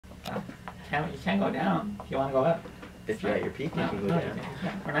You can't go down if you want to go up. If you're at your peak, you can go down.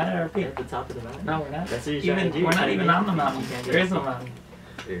 We're not at our peak. At the top of the mountain. No, we're not. That's what you're trying to do. We're not even on the mountain. There is no mountain.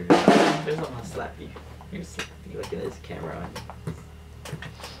 There's no mountain. Slap you. You're slappy. Look at this camera on you.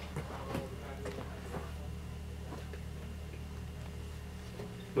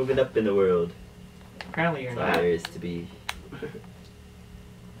 Moving up in the world. Apparently you're not. There is to be.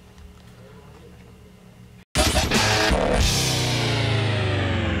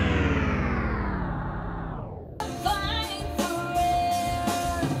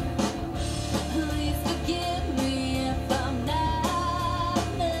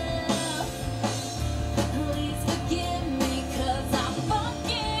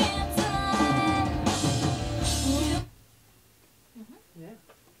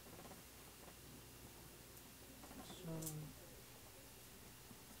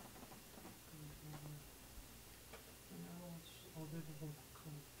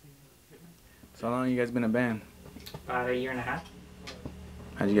 So how long you guys been a band? About a year and a half.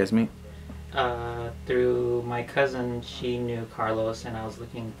 How'd you guys meet? Through my cousin. She knew Carlos, and I was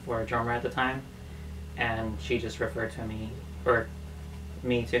looking for a drummer at the time, and she just referred to me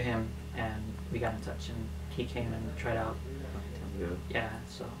to him, and we got in touch, and he came and tried out. Yeah,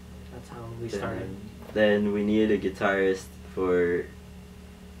 so that's how we started. Then we needed a guitarist for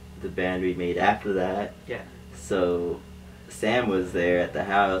the band we made after that. Yeah. So Sam was there at the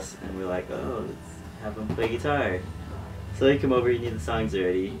house, and we're like, oh, let's have him play guitar. So he came over, he knew the songs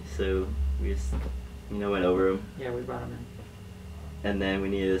already, so we just, went over them. Yeah, we brought him in. And then we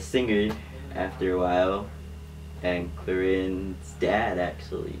needed a singer after a while, and Clarin's dad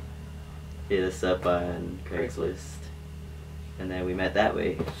actually hit us up on Craigslist. And then we met that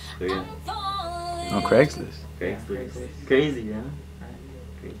way. Clarin. Oh, Craigslist. Craigslist. Yeah, Crazy, huh?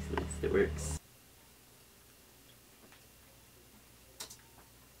 Right. Craigslist, it works.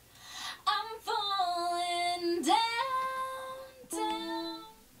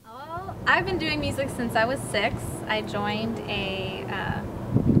 I've been doing music since I was 6. I joined a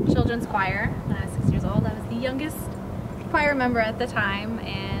children's choir when I was 6 years old. I was the youngest choir member at the time,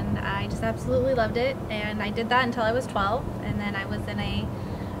 and I just absolutely loved it. And I did that until I was 12, and then I was in a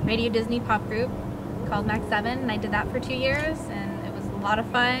Radio Disney pop group called Max 7, and I did that for 2 years, and it was a lot of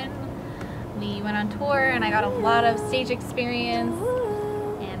fun. We went on tour, and I got a lot of stage experience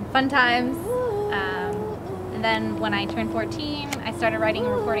and fun times. And then when I turned 14, I started writing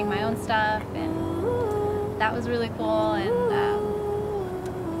and recording my own stuff, and that was really cool. And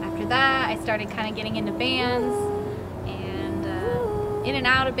after that, I started kind of getting into bands, and in and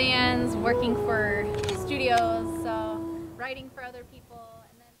out of bands, working for studios, so writing for other people.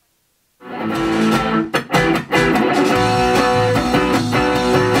 And then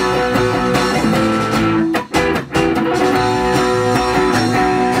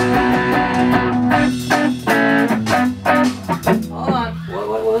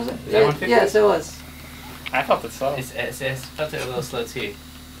Yes, it was. I felt it slow. I felt it a little slow too.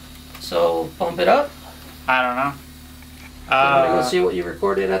 So pump it up. I don't know. You want to go see what you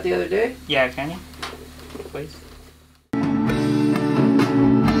recorded at the other day? Yeah, can you? Please.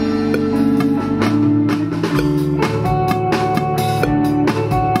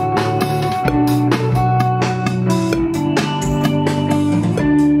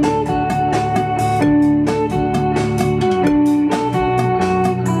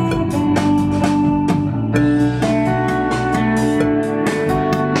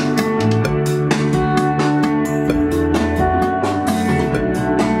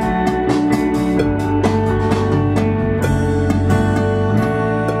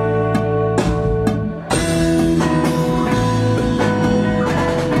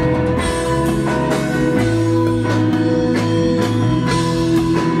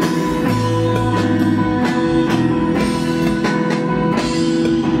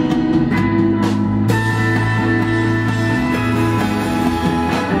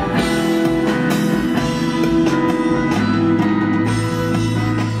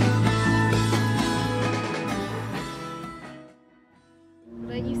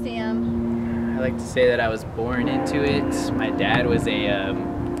 I like to say that I was born into it. My dad was he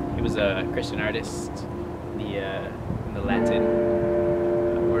was a Christian artist in the Latin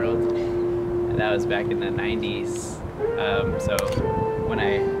world. And that was back in the 90s. So when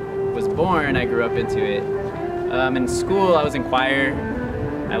I was born, I grew up into it. In school, I was in choir,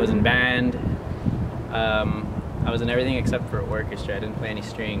 I was in band, I was in everything except for orchestra. I didn't play any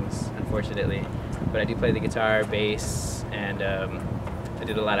strings, unfortunately. But I do play the guitar, bass, and I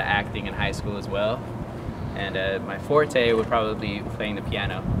did a lot of acting in high school as well. And my forte would probably be playing the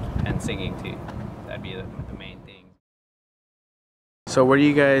piano and singing too. That'd be the main thing. So where are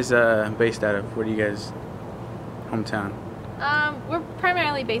you guys based out of? Where do you guys hometown? We're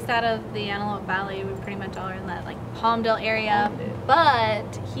primarily based out of the Antelope Valley. We pretty much all are in that like Palmdale area, but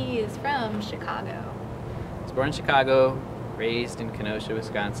he is from Chicago. I was born in Chicago, raised in Kenosha,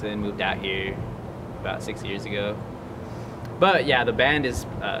 Wisconsin, moved out here about 6 years ago. But yeah, the band is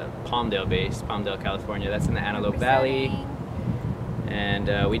Palmdale based, Palmdale, California. That's in the Antelope Valley.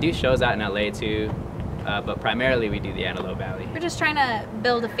 And we do shows out in LA too, but primarily we do the Antelope Valley. We're just trying to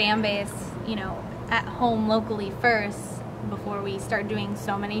build a fan base, you know, at home locally first before we start doing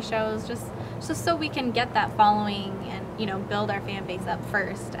so many shows, just so we can get that following and, you know, build our fan base up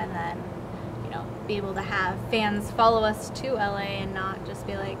first, and then, you know, be able to have fans follow us to LA and not just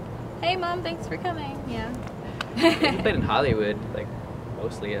be like, hey mom, thanks for coming. Yeah. We played in Hollywood, like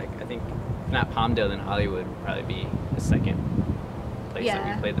mostly. Like I think if not Palmdale, then Hollywood would probably be the second place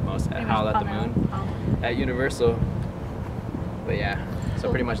that we played the most. At Howl at the Moon, at Universal. But yeah, so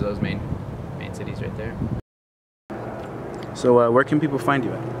pretty much those main cities right there. So where can people find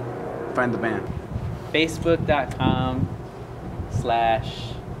you at? Find the band.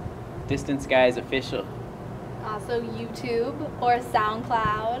 Facebook.com/DistanceGuysOfficial. Also YouTube or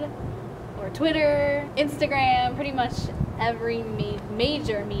SoundCloud or Twitter, Instagram, pretty much every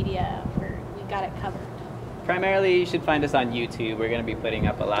major media we got it covered. Primarily, you should find us on YouTube. We're going to be putting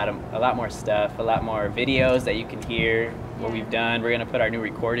up a lot more stuff, a lot more videos that you can hear what we've done. We're going to put our new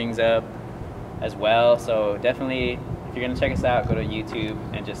recordings up as well. So definitely, if you're going to check us out, go to YouTube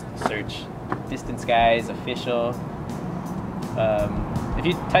and just search Distance Guys Official. If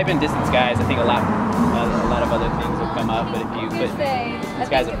you type in Distance Guys, I think a lot of other things will come up. But if you put Distance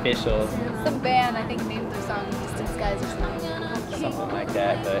Guys Official, some band I think named their song Distance Guys or something like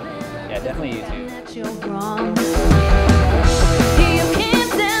that. But yeah, definitely YouTube.